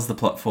propels the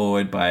plot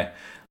forward by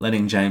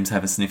letting James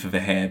have a sniff of her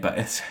hair, but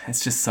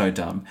it's just so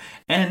dumb.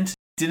 And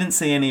didn't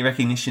see any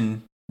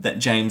recognition that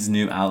James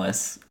knew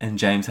Alice, and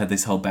James had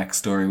this whole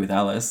backstory with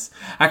Alice.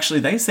 Actually,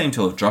 they seem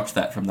to have dropped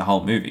that from the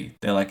whole movie.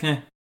 They're like,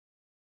 They're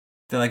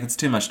like, it's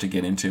too much to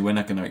get into. We're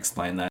not going to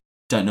explain that.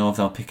 Don't know if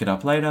they'll pick it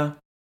up later.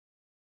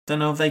 Don't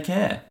know if they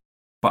care.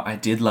 But I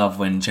did love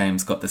when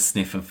James got the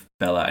sniff of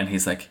Bella and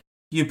he's like,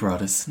 you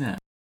brought a snap.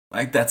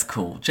 Like, that's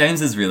cool.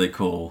 James is really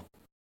cool.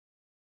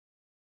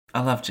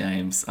 I love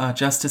James.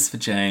 Justice for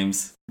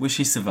James. Wish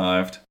he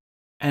survived.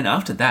 And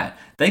after that,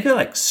 they go,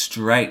 like,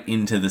 straight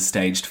into the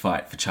staged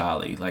fight for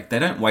Charlie. Like, they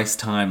don't waste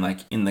time,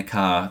 like, in the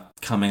car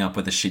coming up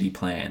with a shitty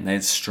plan.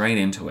 They're straight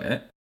into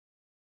it.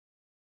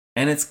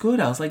 And it's good.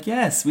 I was like,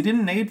 yes, we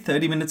didn't need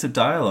 30 minutes of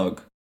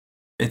dialogue.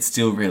 It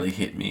still really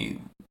hit me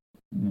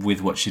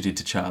with what she did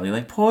to Charlie.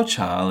 Like, poor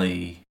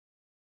Charlie.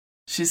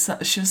 She was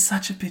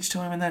such a bitch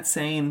to him in that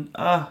scene.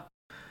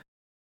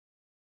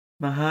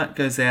 My heart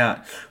goes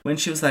out. When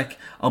she was like,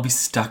 I'll be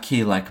stuck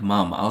here like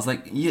Mum, I was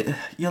like,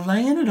 you're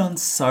laying it on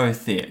so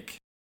thick.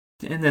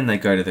 And then they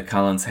go to the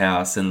Cullens'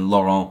 house and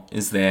Laurent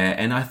is there,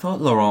 and I thought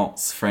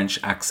Laurent's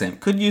French accent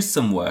could use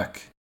some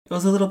work. It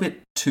was a little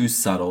bit too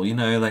subtle, you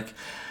know, like,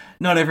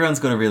 not everyone's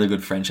got a really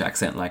good French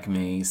accent like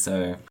me,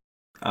 so,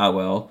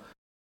 well.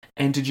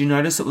 And did you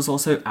notice it was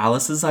also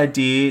Alice's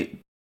idea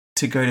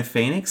to go to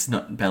Phoenix,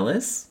 not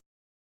Bella's?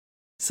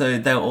 So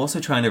they were also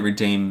trying to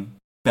redeem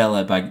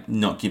Bella by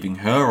not giving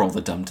her all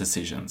the dumb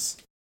decisions.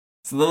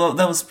 So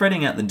they were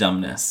spreading out the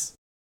dumbness,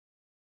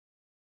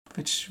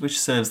 which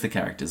serves the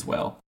characters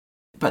well.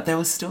 But there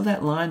was still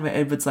that line where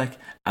Edward's like,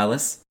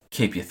 Alice,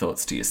 keep your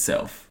thoughts to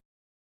yourself.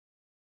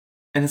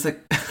 And it's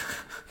like,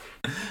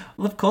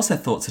 well, of course her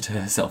thoughts are to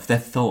herself. They're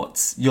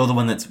thoughts. You're the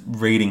one that's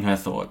reading her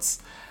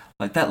thoughts.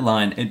 Like, that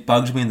line, it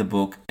bugged me in the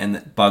book, and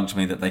it bugged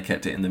me that they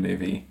kept it in the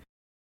movie.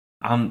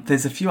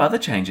 There's a few other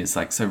changes.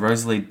 Like, so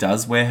Rosalie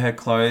does wear her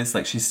clothes.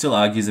 Like, she still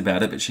argues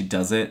about it, but she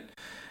does it.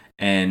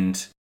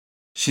 And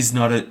she's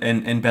not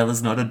and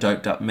Bella's not a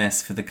doped up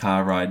mess for the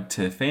car ride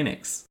to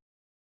Phoenix.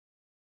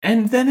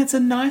 And then it's a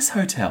nice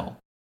hotel.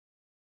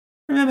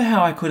 Remember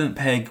how I couldn't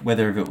peg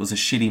whether if it was a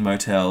shitty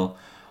motel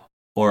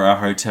or a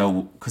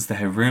hotel because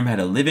her room had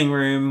a living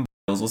room.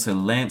 There was also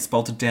lamps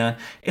bolted down.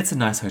 It's a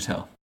nice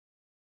hotel.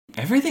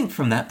 Everything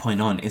from that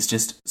point on is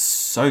just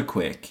so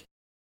quick.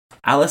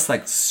 Alice,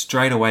 like,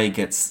 straight away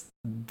gets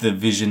the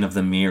vision of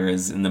the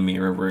mirrors in the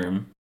mirror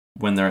room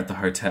when they're at the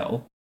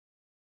hotel.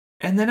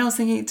 And then I was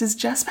thinking, does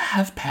Jasper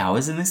have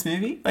powers in this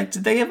movie? Like,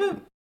 did they ever...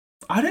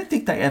 I don't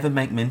think they ever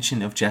make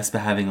mention of Jasper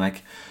having,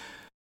 like,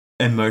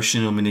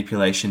 emotional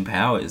manipulation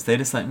powers. They're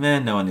just like,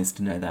 man, no one needs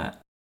to know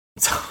that.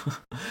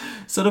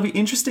 So it'll be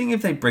interesting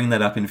if they bring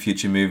that up in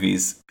future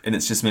movies and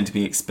it's just meant to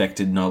be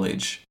expected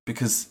knowledge.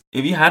 Because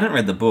if you hadn't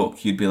read the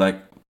book, you'd be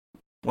like,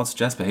 what's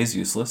Jasper? He's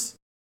useless.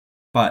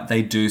 But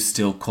they do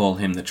still call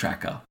him the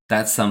Tracker.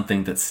 That's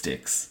something that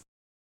sticks.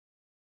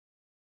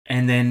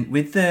 And then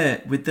with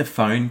the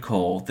phone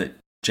call that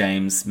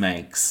James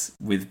makes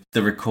with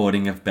the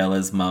recording of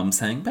Bella's mum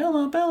saying,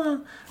 Bella,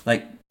 Bella,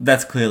 like,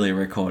 that's clearly a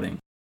recording.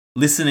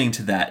 Listening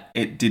to that,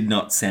 it did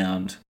not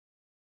sound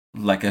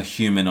like a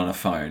human on a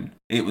phone.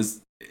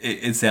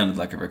 It sounded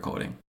like a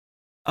recording.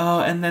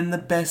 Oh, and then the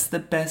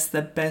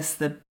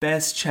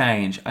best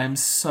change. I'm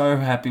so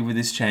happy with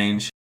this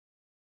change.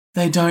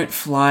 They don't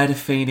fly to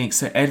Phoenix,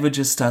 so Edward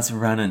just starts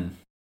running.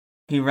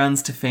 He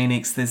runs to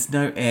Phoenix. There's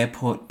no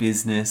airport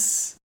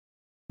business.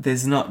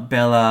 There's not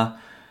Bella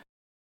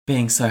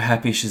being so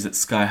happy she's at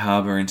Sky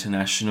Harbor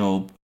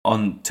International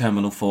on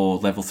Terminal 4,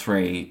 Level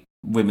 3,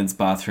 women's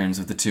bathrooms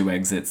with the 2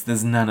 exits.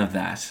 There's none of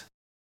that.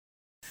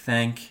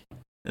 Thank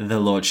the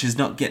Lord. She's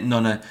not getting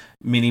on a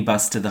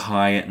minibus to the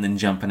Hyatt and then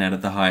jumping out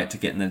of the Hyatt to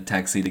get in the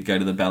taxi to go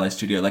to the ballet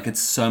studio. Like,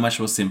 it's so much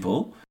more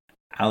simple.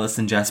 Alice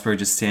and Jasper are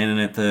just standing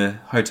at the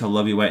hotel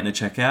lobby waiting to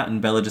check out,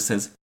 and Bella just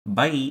says,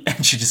 bye,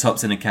 and she just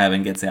hops in a cab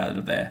and gets out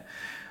of there.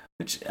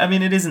 Which, I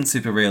mean, it isn't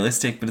super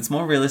realistic, but it's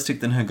more realistic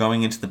than her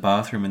going into the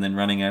bathroom and then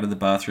running out of the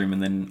bathroom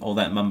and then all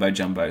that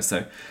mumbo-jumbo.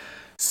 So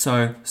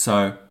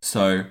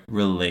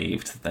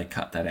relieved that they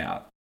cut that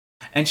out.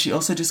 And she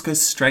also just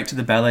goes straight to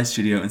the ballet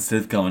studio instead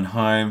of going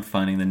home,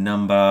 finding the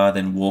number,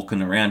 then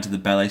walking around to the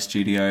ballet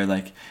studio.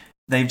 Like,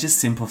 they've just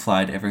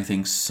simplified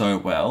everything so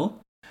well.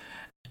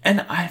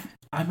 And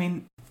I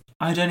mean,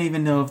 I don't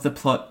even know if the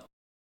plot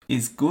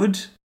is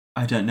good.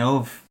 I don't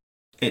know if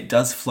it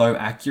does flow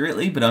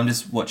accurately, but I'm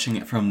just watching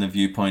it from the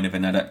viewpoint of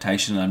an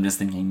adaptation, and I'm just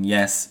thinking,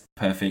 yes,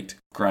 perfect,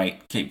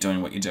 great, keep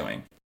doing what you're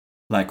doing.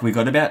 Like, we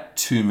got about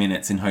 2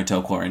 minutes in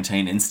Hotel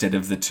Quarantine instead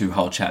of the 2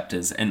 whole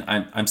chapters, and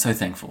I'm so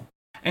thankful.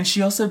 And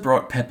she also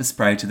brought pepper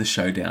spray to the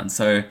showdown,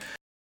 so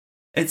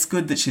it's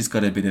good that she's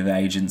got a bit of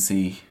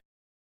agency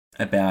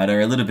about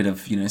her, a little bit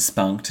of,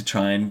 spunk to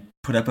try and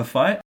put up a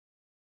fight.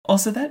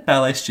 Also, that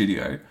ballet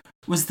studio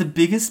was the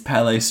biggest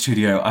ballet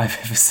studio I've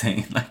ever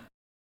seen.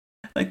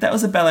 Like that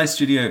was a ballet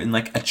studio in,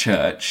 like, a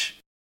church.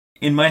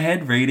 In my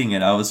head, reading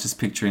it, I was just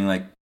picturing,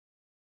 like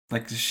a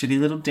shitty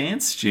little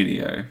dance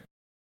studio.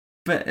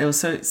 But it was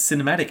so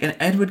cinematic, and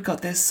Edward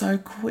got there so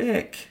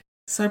quick.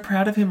 So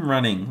proud of him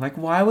running. Like,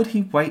 why would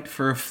he wait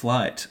for a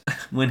flight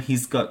when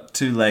he's got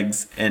 2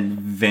 legs and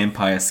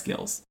vampire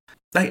skills?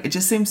 Like, it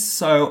just seems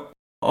so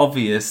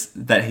obvious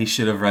that he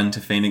should have run to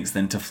Phoenix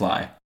than to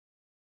fly.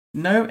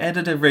 No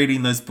editor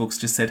reading those books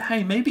just said,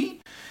 hey, maybe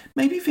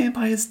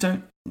vampires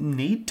don't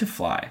need to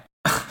fly.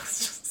 It's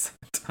just so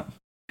dumb.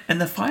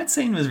 And the fight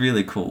scene was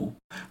really cool.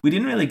 We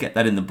didn't really get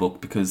that in the book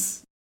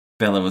because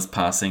Bella was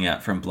passing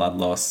out from blood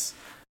loss.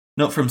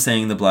 Not from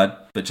seeing the blood,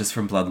 but just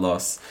from blood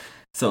loss.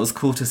 So it was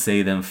cool to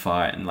see them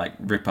fight and, like,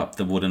 rip up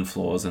the wooden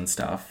floors and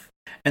stuff.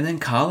 And then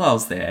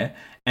Carlisle's there,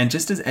 and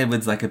just as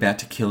Edward's, like, about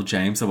to kill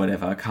James or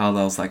whatever,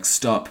 Carlisle's like,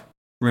 stop,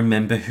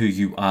 remember who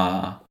you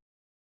are.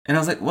 And I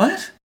was like,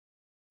 what?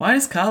 Why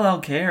does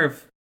Carlisle care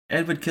if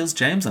Edward kills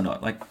James or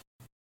not? Like,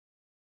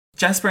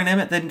 Jasper and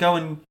Emmett then go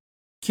and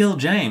kill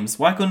James.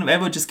 Why couldn't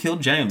Edward just kill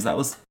James? That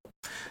was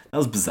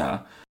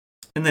bizarre.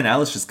 And then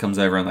Alice just comes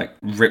over and, like,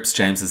 rips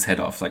James's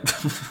head off. Like,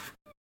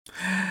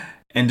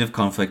 end of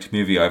conflict,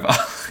 movie over.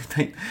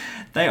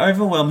 They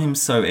overwhelm him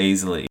so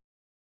easily.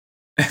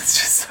 It's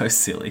just so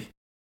silly.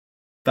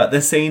 But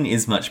the scene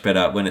is much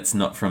better when it's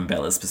not from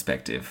Bella's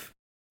perspective.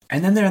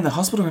 And then they're in the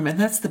hospital room, and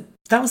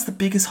that was the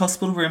biggest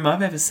hospital room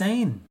I've ever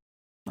seen.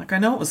 Like, I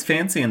know it was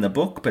fancy in the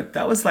book, but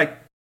that was, like,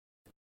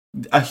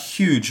 a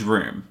huge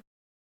room.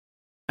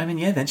 I mean,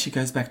 yeah, then she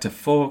goes back to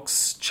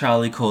Forks.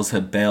 Charlie calls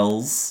her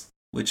Bells,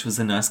 which was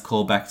a nice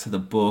callback to the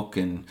book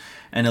and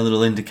a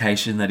little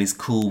indication that he's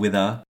cool with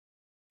her.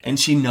 And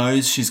she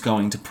knows she's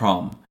going to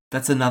prom.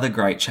 That's another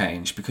great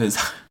change, because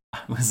I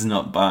was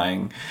not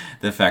buying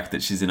the fact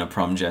that she's in a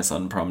prom dress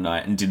on prom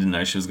night and didn't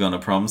know she was going to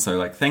prom. So,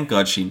 like, thank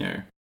God she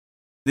knew.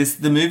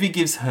 The movie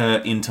gives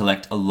her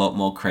intellect a lot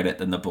more credit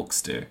than the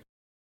books do.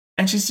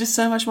 And she's just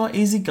so much more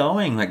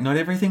easygoing. Like, not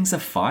everything's a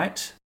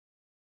fight.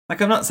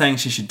 Like, I'm not saying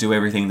she should do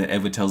everything that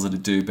Edward tells her to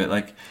do, but,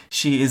 like,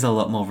 she is a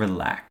lot more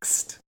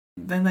relaxed.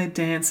 Then they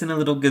dance in a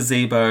little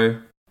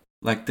gazebo,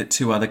 like the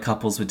 2 other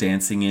couples were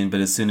dancing in,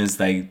 but as soon as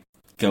they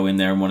go in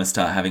there and want to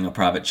start having a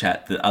private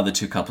chat, the other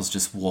 2 couples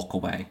just walk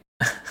away.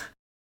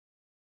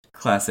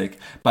 Classic.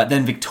 But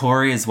then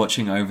Victoria's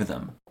watching over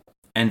them.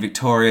 And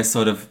Victoria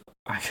sort of...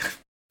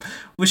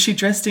 was she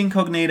dressed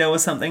incognito or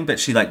something? But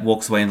she, like,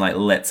 walks away and, like,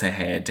 lets her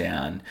hair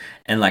down.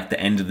 And, like, the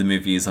end of the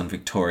movie is on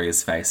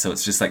Victoria's face. So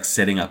it's just, like,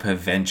 setting up her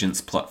vengeance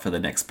plot for the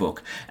next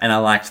book. And I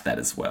liked that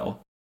as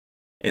well.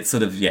 It's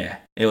sort of, yeah,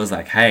 it was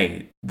like,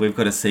 hey, we've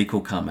got a sequel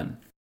coming.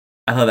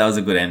 I thought that was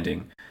a good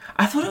ending.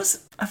 I thought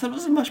it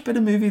was a much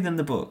better movie than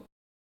the book.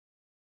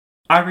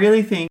 I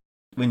really think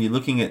when you're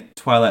looking at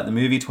Twilight the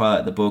movie,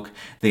 Twilight the book,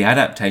 the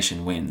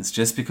adaptation wins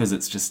just because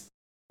it's just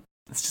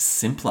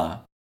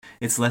simpler.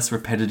 It's less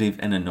repetitive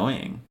and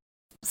annoying.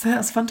 So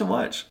that's fun to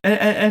watch.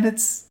 And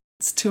it's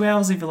 2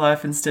 hours of your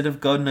life instead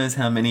of God knows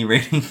how many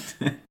reading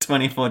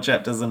 24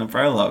 chapters and a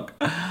prologue.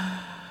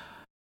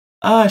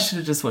 I should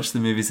have just watched the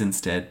movies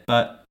instead.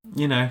 But,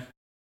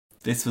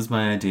 this was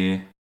my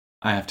idea.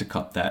 I have to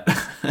cop that.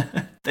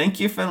 Thank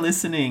you for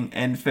listening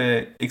and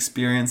for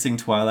experiencing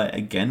Twilight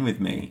again with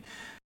me.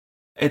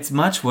 It's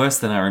much worse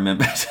than I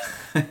remembered.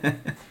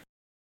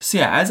 So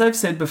yeah, as I've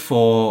said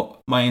before,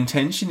 my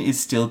intention is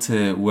still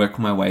to work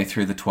my way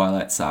through the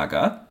Twilight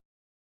saga,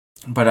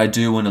 but I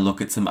do want to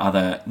look at some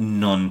other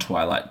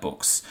non-Twilight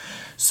books.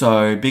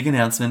 So, big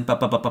announcement,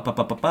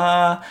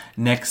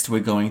 next we're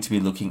going to be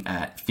looking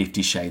at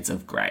 50 Shades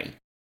of Grey.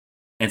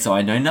 And so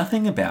I know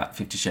nothing about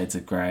 50 Shades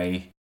of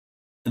Grey,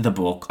 the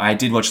book. I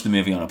did watch the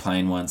movie on a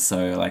plane once,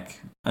 so,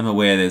 like, I'm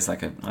aware there's,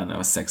 like,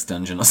 a sex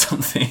dungeon or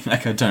something.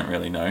 Like, I don't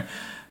really know.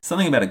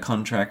 Something about a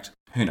contract.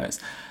 Who knows?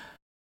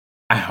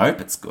 I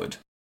hope it's good.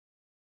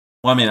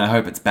 Well, I mean, I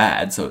hope it's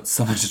bad, so it's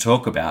something to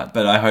talk about,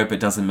 but I hope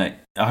it's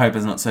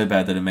not so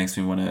bad that it makes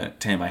me want to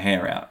tear my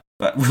hair out.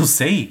 But we'll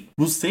see.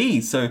 We'll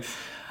see. So,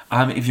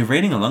 if you're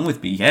reading along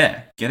with me,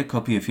 yeah, get a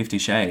copy of 50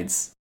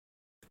 Shades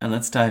and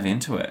let's dive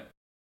into it.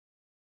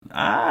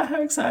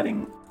 How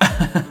exciting.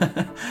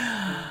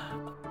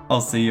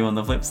 I'll see you on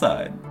the flip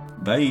side.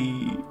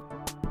 Bye.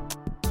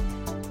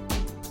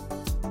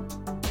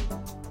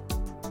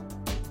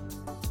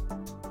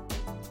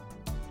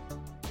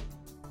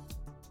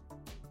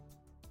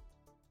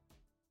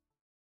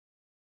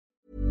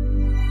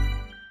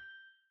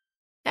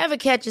 Ever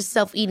catch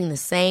yourself eating the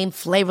same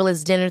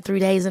flavorless dinner 3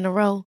 days in a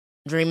row?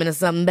 Dreaming of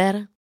something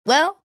better?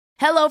 Well,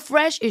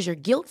 HelloFresh is your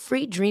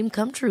guilt-free dream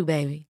come true,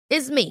 baby.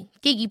 It's me,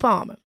 Keke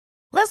Palmer.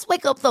 Let's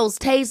wake up those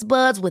taste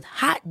buds with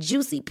hot,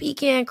 juicy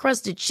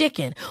pecan-crusted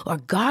chicken or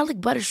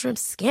garlic butter shrimp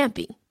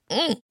scampi.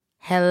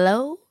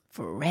 Hello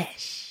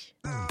Fresh.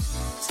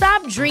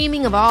 Stop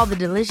dreaming of all the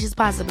delicious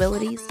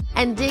possibilities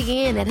and dig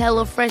in at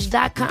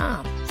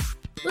HelloFresh.com.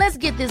 Let's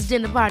get this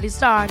dinner party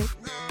started.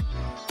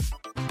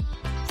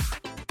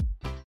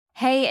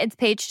 Hey, it's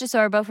Paige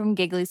DeSorbo from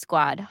Giggly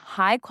Squad.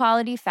 High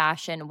quality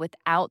fashion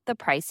without the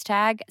price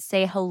tag.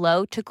 Say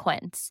hello to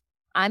Quince.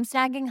 I'm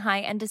snagging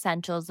high-end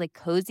essentials like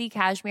cozy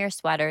cashmere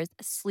sweaters,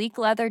 sleek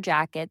leather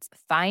jackets,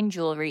 fine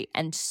jewelry,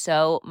 and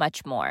so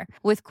much more.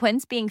 With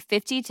Quince being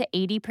 50 to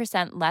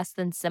 80% less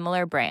than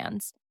similar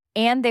brands.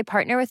 And they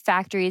partner with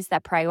factories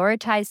that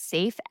prioritize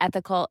safe,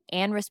 ethical,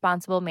 and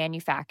responsible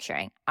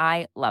manufacturing.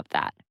 I love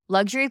that.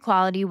 Luxury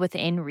quality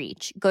within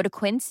reach. Go to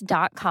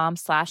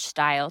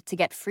quince.com/style to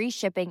get free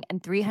shipping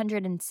and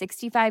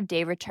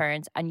 365-day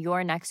returns on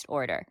your next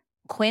order.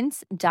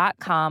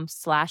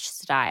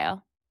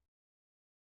 Quince.com/style.